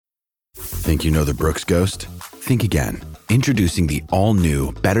Think you know the Brooks Ghost? Think again. Introducing the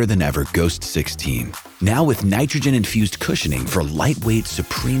all-new, better-than-ever Ghost 16. Now with nitrogen-infused cushioning for lightweight,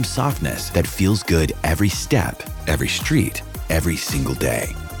 supreme softness that feels good every step, every street, every single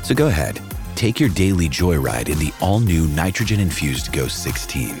day. So go ahead, take your daily joyride in the all-new nitrogen-infused Ghost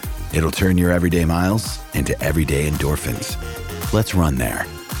 16. It'll turn your everyday miles into everyday endorphins. Let's run there.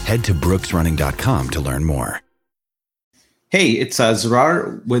 Head to brooksrunning.com to learn more. Hey, it's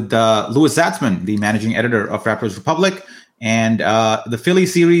Zarar with Louis Zatzman, the managing editor of Raptors Republic. And the Philly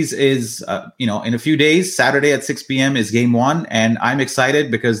series is, in a few days. Saturday at 6 p.m. is game one. And I'm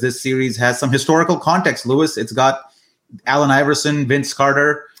excited because this series has some historical context, Louis. It's got Allen Iverson, Vince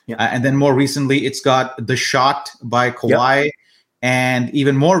Carter, and then more recently, it's got The Shot by Kawhi. Yep. And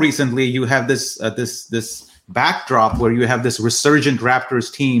even more recently, you have this backdrop where you have this resurgent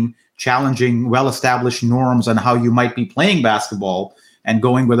Raptors team challenging well-established norms on how you might be playing basketball and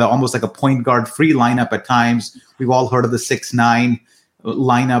going with almost like a point guard free lineup at times. We've all heard of the 6'9"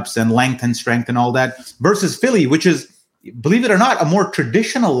 lineups and length and strength and all that versus Philly, which is, believe it or not, a more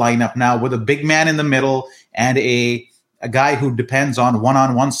traditional lineup now with a big man in the middle and a guy who depends on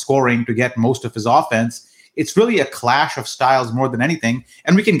one-on-one scoring to get most of his offense. It's really a clash of styles more than anything.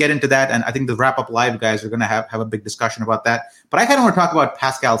 And we can get into that. And I think the Wrap Up Live guys are going to have a big discussion about that. But I kind of want to talk about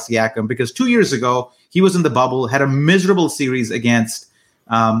Pascal Siakam because 2 years ago, he was in the bubble, had a miserable series against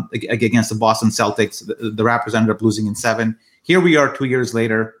the Boston Celtics. The Raptors ended up losing in 7. Here we are 2 years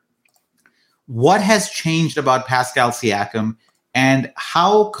later. What has changed about Pascal Siakam? And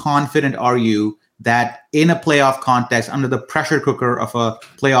how confident are you that in a playoff context, under the pressure cooker of a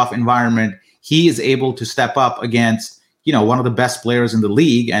playoff environment, he is able to step up against, one of the best players in the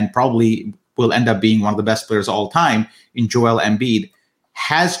league and probably will end up being one of the best players of all time in Joel Embiid?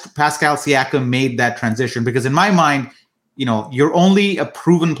 Has Pascal Siakam made that transition? Because in my mind, you're only a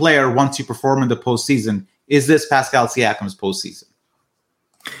proven player once you perform in the postseason. Is this Pascal Siakam's postseason?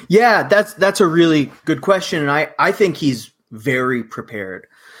 Yeah, that's a really good question. And I think he's very prepared.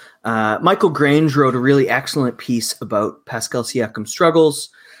 Michael Grange wrote a really excellent piece about Pascal Siakam's struggles.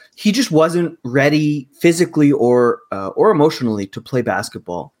 He just wasn't ready physically or emotionally to play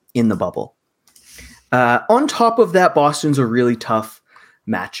basketball in the bubble. On top of that, Boston's a really tough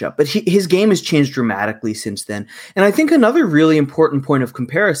matchup, but his game has changed dramatically since then. And I think another really important point of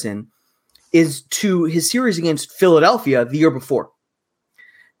comparison is to his series against Philadelphia the year before,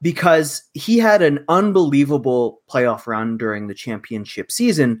 because he had an unbelievable playoff run during the championship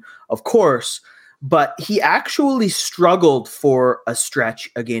season, of course, but he actually struggled for a stretch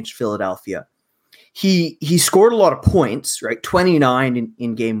against Philadelphia. He scored a lot of points, right? 29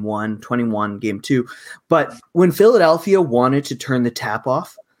 in game 1, 21 game 2. But when Philadelphia wanted to turn the tap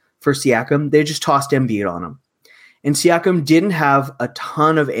off for Siakam, they just tossed Embiid on him. And Siakam didn't have a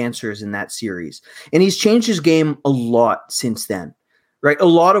ton of answers in that series. And he's changed his game a lot since then, right? A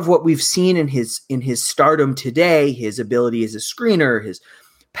lot of what we've seen in his stardom today, his ability as a screener, his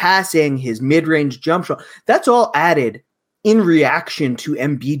passing, his mid-range jump shot, that's all added in reaction to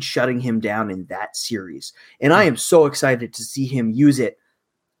Embiid shutting him down in that series. And I am so excited to see him use it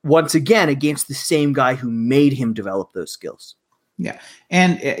once again against the same guy who made him develop those skills. Yeah,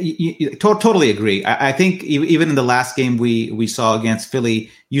 and totally agree. I think even in the last game we saw against Philly,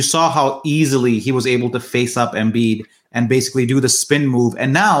 you saw how easily he was able to face up Embiid and basically do the spin move.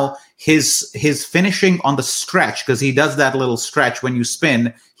 And now his finishing on the stretch, because he does that little stretch when you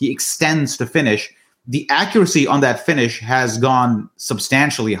spin, he extends to finish. The accuracy on that finish has gone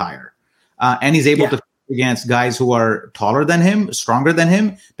substantially higher. And he's able to against guys who are taller than him, stronger than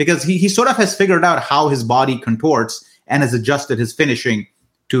him, because he sort of has figured out how his body contorts and has adjusted his finishing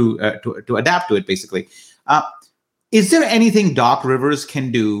to adapt to it, basically. Is there anything Doc Rivers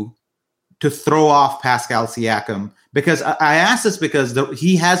can do to throw off Pascal Siakam? Because I ask this because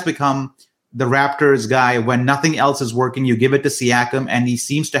he has become the Raptors guy. When nothing else is working, you give it to Siakam, and he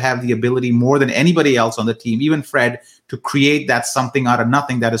seems to have the ability more than anybody else on the team, even Fred, to create that something out of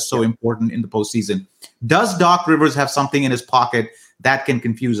nothing that is so important in the postseason. Does Doc Rivers have something in his pocket that can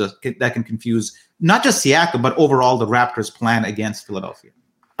confuse us? That can confuse not just Siakam, but overall the Raptors' plan against Philadelphia?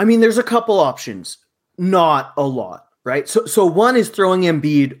 I mean, there's a couple options, not a lot, right? So one is throwing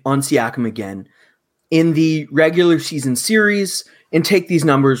Embiid on Siakam again in the regular season series, and take these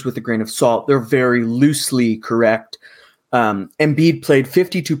numbers with a grain of salt. They're very loosely correct. Embiid played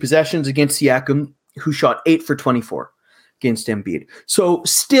 52 possessions against Siakam, who shot 8 for 24 against Embiid. So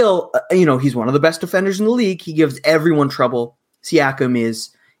still, he's one of the best defenders in the league. He gives everyone trouble. Siakam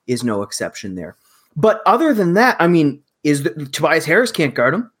is no exception there. But other than that, I mean, Tobias Harris can't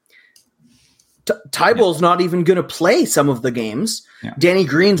guard him. Tyball's not even going to play some of the games. Yeah. Danny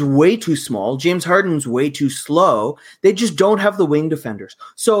Green's way too small. James Harden's way too slow. They just don't have the wing defenders.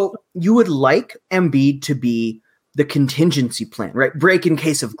 So you would like Embiid to be the contingency plan, right? Break in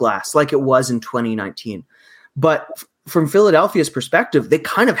case of glass, like it was in 2019. But from Philadelphia's perspective, they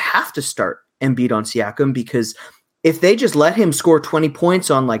kind of have to start Embiid on Siakam, because if they just let him score 20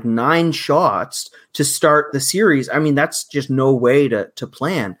 points on like 9 shots to start the series, I mean, that's just no way to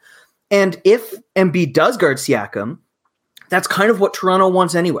plan. And if Embiid does guard Siakam, that's kind of what Toronto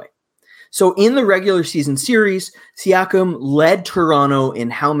wants anyway. So in the regular season series, Siakam led Toronto in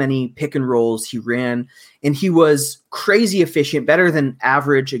how many pick and rolls he ran, and he was crazy efficient, better than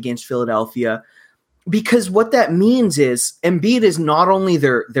average against Philadelphia. Because what that means is Embiid is not only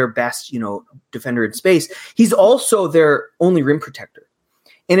their best, defender in space, he's also their only rim protector.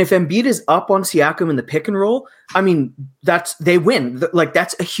 And if Embiid is up on Siakam in the pick and roll, I mean, they win. Like,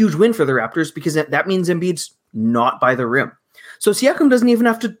 that's a huge win for the Raptors, because that means Embiid's not by the rim. So Siakam doesn't even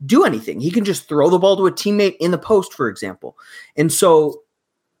have to do anything. He can just throw the ball to a teammate in the post, for example. And so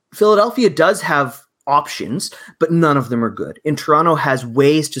Philadelphia does have options, but none of them are good. And Toronto has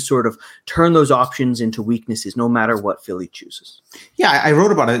ways to sort of turn those options into weaknesses, no matter what Philly chooses. Yeah, I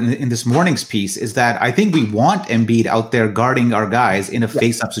wrote about it in this morning's piece, is that I think we want Embiid out there guarding our guys in a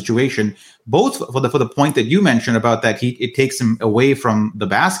face-up situation, both for the point that you mentioned about that it takes him away from the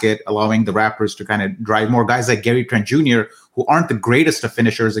basket, allowing the Raptors to kind of drive more. Guys like Gary Trent Jr., who aren't the greatest of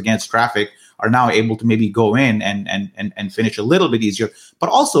finishers against traffic, are now able to maybe go in and finish a little bit easier. But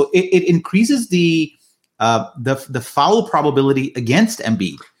also it increases the foul probability against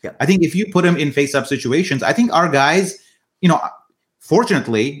Embiid. Yeah. I think if you put him in face-up situations, I think our guys,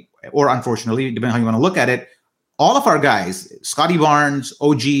 fortunately or unfortunately, depending on how you want to look at it, all of our guys, Scotty Barnes,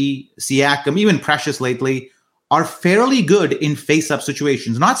 OG, Siakam, even Precious lately, are fairly good in face-up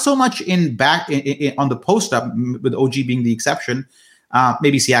situations. Not so much in on the post-up, with OG being the exception.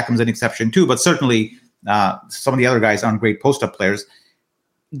 Maybe Siakam's an exception too, but certainly some of the other guys aren't great post-up players.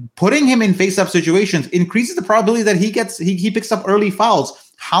 Putting him in face-up situations increases the probability that he picks up early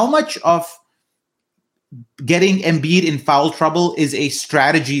fouls. How much of getting Embiid in foul trouble is a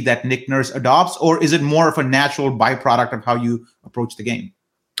strategy that Nick Nurse adopts, or is it more of a natural byproduct of how you approach the game?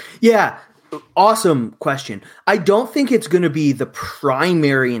 Yeah, awesome question. I don't think it's going to be the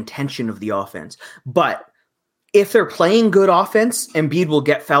primary intention of the offense, but if they're playing good offense, Embiid will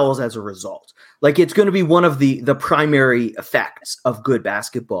get fouls as a result. Like, it's going to be one of the primary effects of good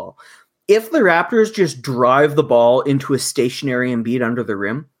basketball. If the Raptors just drive the ball into a stationary Embiid under the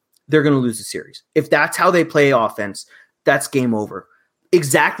rim, they're going to lose the series. If that's how they play offense, that's game over.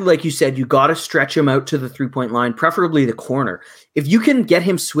 Exactly like you said, you got to stretch him out to the three-point line, preferably the corner. If you can get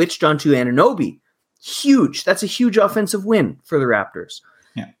him switched onto Anunoby, huge. That's a huge offensive win for the Raptors.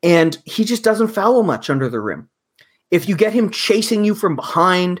 Yeah. And he just doesn't foul much under the rim. If you get him chasing you from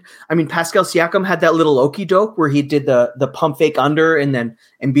behind, I mean, Pascal Siakam had that little okey-doke where he did the pump fake under, and then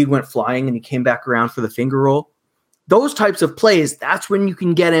Embiid went flying and he came back around for the finger roll. Those types of plays, that's when you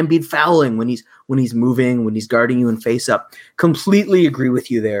can get Embiid fouling, when he's moving, when he's guarding you in face up. Completely agree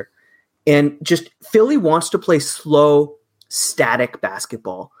with you there. And just Philly wants to play slow, static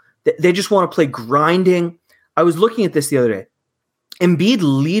basketball. They just want to play grinding. I was looking at this the other day. Embiid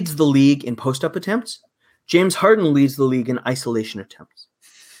leads the league in post-up attempts. James Harden leads the league in isolation attempts.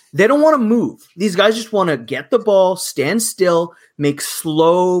 They don't want to move. These guys just want to get the ball, stand still, make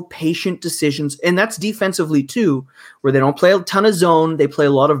slow, patient decisions. And that's defensively too, where they don't play a ton of zone. They play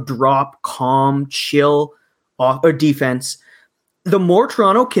a lot of drop, calm, chill or defense. The more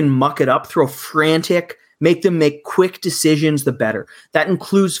Toronto can muck it up, throw frantic, make them make quick decisions, the better. That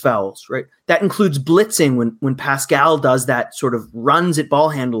includes fouls, right? That includes blitzing when Pascal does that sort of runs at ball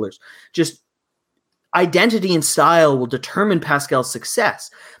handlers. Just identity and style will determine Pascal's success.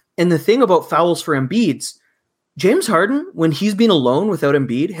 And the thing about fouls for Embiid's, James Harden, when he's been alone without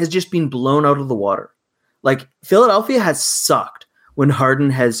Embiid, has just been blown out of the water. Like, Philadelphia has sucked when Harden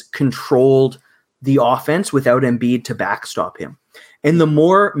has controlled the offense without Embiid to backstop him. And the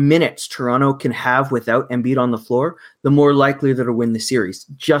more minutes Toronto can have without Embiid on the floor, the more likely they're to win the series,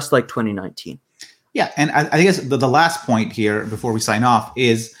 just like 2019. Yeah, and I guess the last point here before we sign off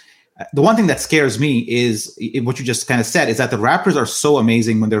is, the one thing that scares me is what you just kind of said, is that the Raptors are so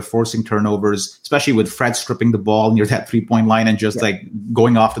amazing when they're forcing turnovers, especially with Fred stripping the ball near that three-point line and just like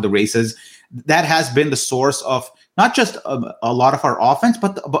going off to the races. That has been the source of not just a lot of our offense,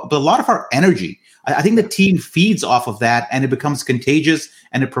 but a lot of our energy. I think the team feeds off of that, and it becomes contagious,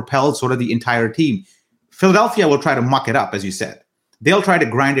 and it propels sort of the entire team. Philadelphia will try to muck it up, as you said. They'll try to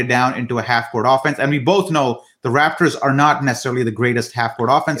grind it down into a half-court offense, and we both know the Raptors are not necessarily the greatest half-court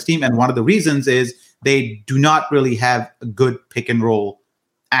offense team, and one of the reasons is they do not really have good pick-and-roll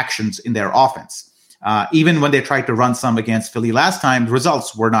actions in their offense. Even when they tried to run some against Philly last time, the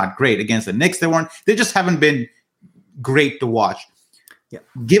results were not great. Against the Knicks, they just haven't been great to watch. Yeah.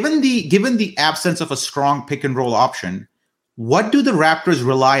 Given the absence of a strong pick and roll option, what do the Raptors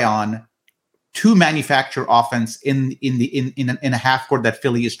rely on to manufacture offense in a half court that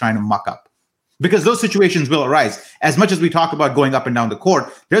Philly is trying to muck up? Because those situations will arise. As much as we talk about going up and down the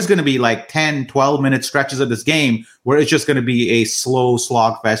court, there's going to be like 10, 12-minute stretches of this game where it's just going to be a slow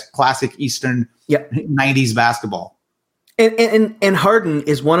slogfest, classic Eastern 90s basketball. And Harden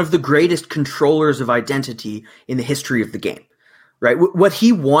is one of the greatest controllers of identity in the history of the game, right? What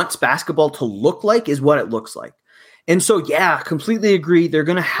he wants basketball to look like is what it looks like. And so, completely agree. They're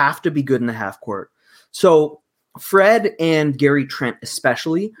going to have to be good in the half court. So Fred and Gary Trent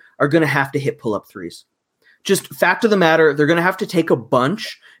especially are going to have to hit pull-up threes. Just fact of the matter, they're going to have to take a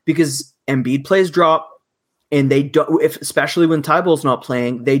bunch because Embiid plays drop, and they don't. Especially when Thibault's not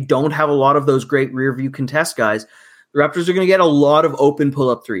playing, they don't have a lot of those great rear view contest guys. The Raptors are going to get a lot of open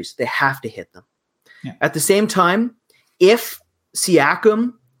pull-up threes. They have to hit them. Yeah. At the same time, if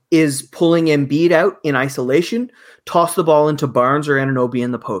Siakam is pulling Embiid out in isolation, toss the ball into Barnes or Anunoby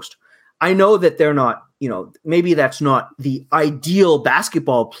in the post. I know that they're not, maybe that's not the ideal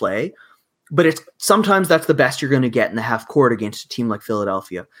basketball play, but sometimes that's the best you're going to get in the half court against a team like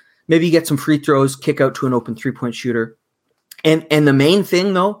Philadelphia. Maybe you get some free throws, kick out to an open 3-point shooter. And the main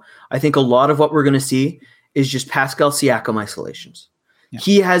thing, though, I think a lot of what we're going to see is just Pascal Siakam isolations. Yeah.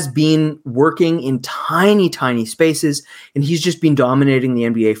 He has been working in tiny, tiny spaces, and he's just been dominating the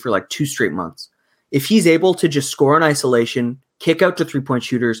NBA for like 2 straight months. If he's able to just score in isolation, kick out to 3-point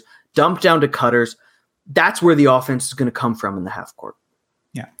shooters, dump down to cutters, that's where the offense is going to come from in the half court.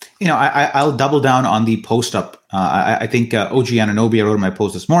 Yeah. I'll double down on the post up. I think OG Anunoby, I wrote in my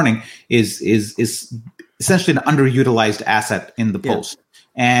post this morning, is essentially an underutilized asset in the post.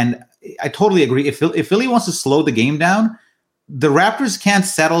 And I totally agree. If Philly wants to slow the game down, the Raptors can't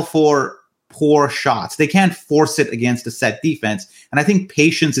settle for poor shots. They can't force it against a set defense. And I think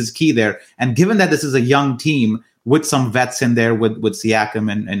patience is key there. And given that this is a young team with some vets in there with Siakam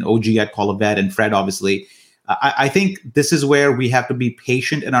and OG, I'd call a vet, and Fred, obviously, I think this is where we have to be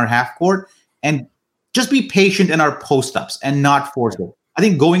patient in our half court and just be patient in our post ups and not force it. I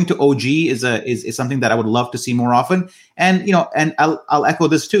think going to OG is something that I would love to see more often. And, and I'll echo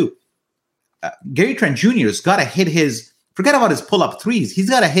this too. Gary Trent Jr. has got to hit forget about his pull-up threes. He's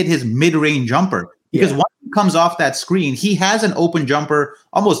got to hit his mid-range jumper because once he comes off that screen, he has an open jumper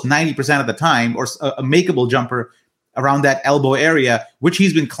almost 90% of the time, or a makeable jumper around that elbow area, which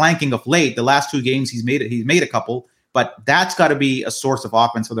he's been clanking of late. The last 2 games he's made a couple, but that's got to be a source of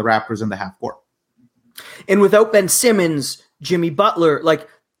offense for the Raptors in the half court. And without Ben Simmons, Jimmy Butler, like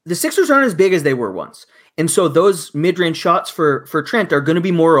the Sixers aren't as big as they were once. And so those mid-range shots for Trent are going to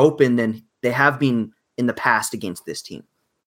be more open than they have been in the past against this team.